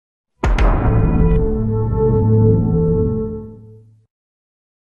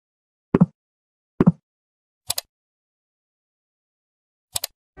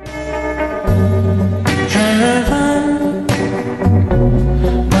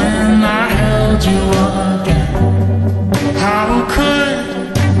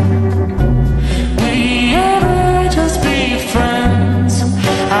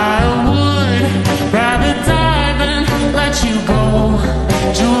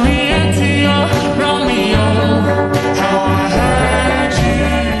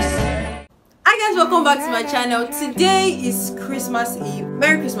channel. Today is Christmas Eve.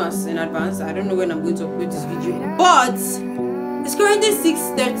 Merry Christmas in advance. I don't know when I'm going to upload this video, but it's currently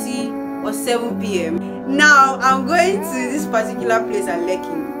 6:30 or 7 p.m. Now I'm going to this particular place at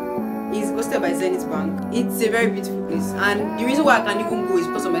Lekki. It's hosted by Zenith Bank. It's a very beautiful place, and the reason why I can even go is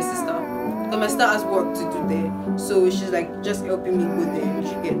because of my sister. Because my sister has work to do there, so she's like just helping me go there.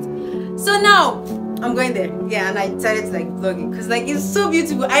 She gets. So now I'm going there, yeah, and I decided to like vlog it because like it's so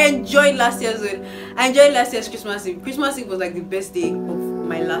beautiful. I enjoyed last year's one. I enjoyed last year's Christmas Eve. Christmas Eve was like the best day of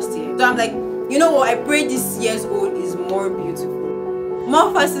my last year. So I'm like, you know what? I pray this year's own is more beautiful,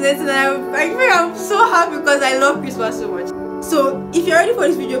 more fascinating. And I feel I'm so happy because I love Christmas so much. So if you're ready for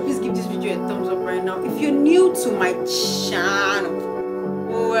this video, please give this video a thumbs up right now. If you're new to my channel,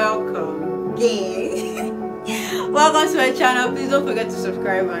 welcome, gang. Welcome to my channel. Please don't forget to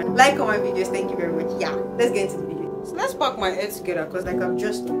subscribe and like on my videos. Thank you very much. Yeah, let's get into the video. So let's pack my head together because like I'm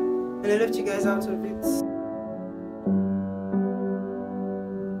just and I left you guys out of it.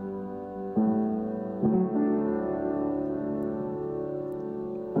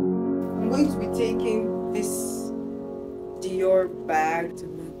 I'm going to be taking this Dior bag to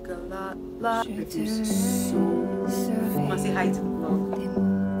make a lot of so I must say hi to the vlog.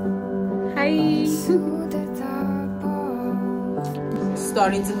 Hi.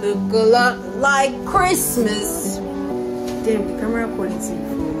 Starting to look a lot like Christmas. Damn, the camera quality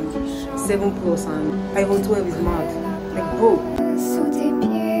from 7 Plus and iPhone 12 is mad. Like, bro.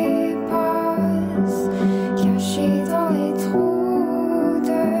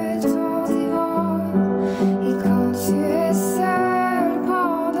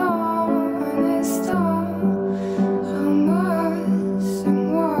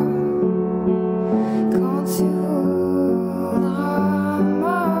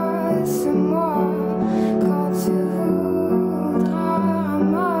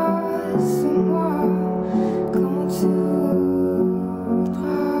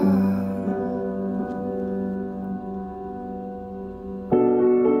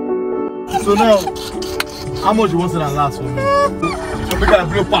 So now, how much you want to last for me? So we can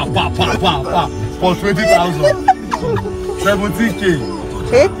blow pa for 20,000. 70K.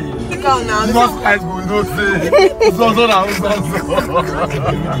 Okay. Count now. Jesus Christ, we don't say. So now.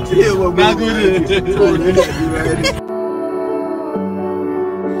 Now go there.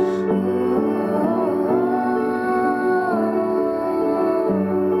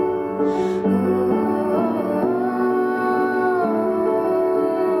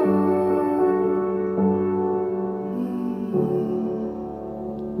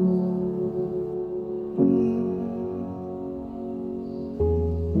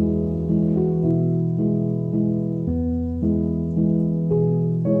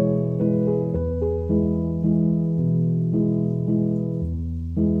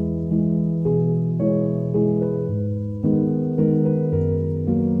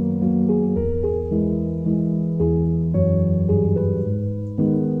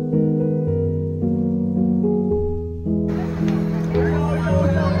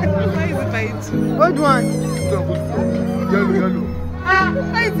 Good one. Yellow. Ah,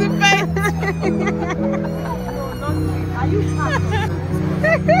 it's the best. Are you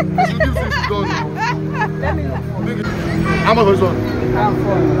How much was this one?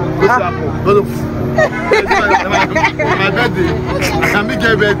 What's that for? My birthday. I can make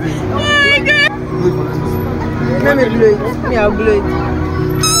your birthday. Let me blow it. Me, I'll blow it.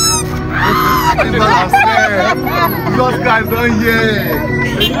 This is what I'm saying. Jesus Christ, don't hear.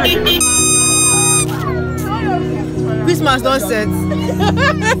 Christmas don't set.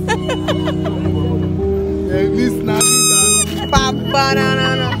 This snappy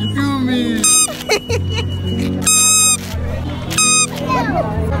Ba-ba-na-na-na. you feel me?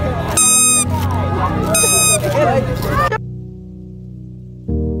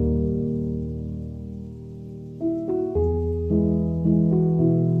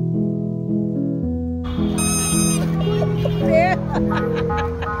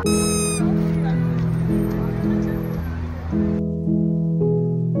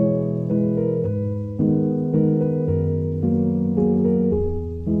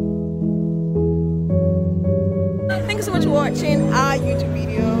 Thank you so much for watching our YouTube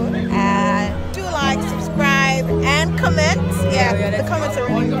video, and do like, subscribe, and comment. Yeah, the comments are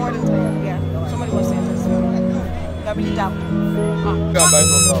really important. Yeah, somebody was saying this. Got really down.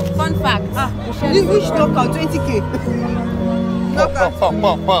 Fun fact. This wish knockout 20K.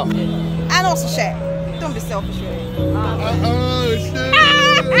 Knockout. And also share. Don't be selfish.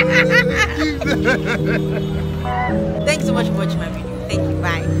 Thank you so much for watching my video. Thank you.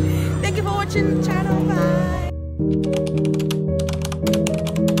 Bye. Thank you for watching the channel. Bye.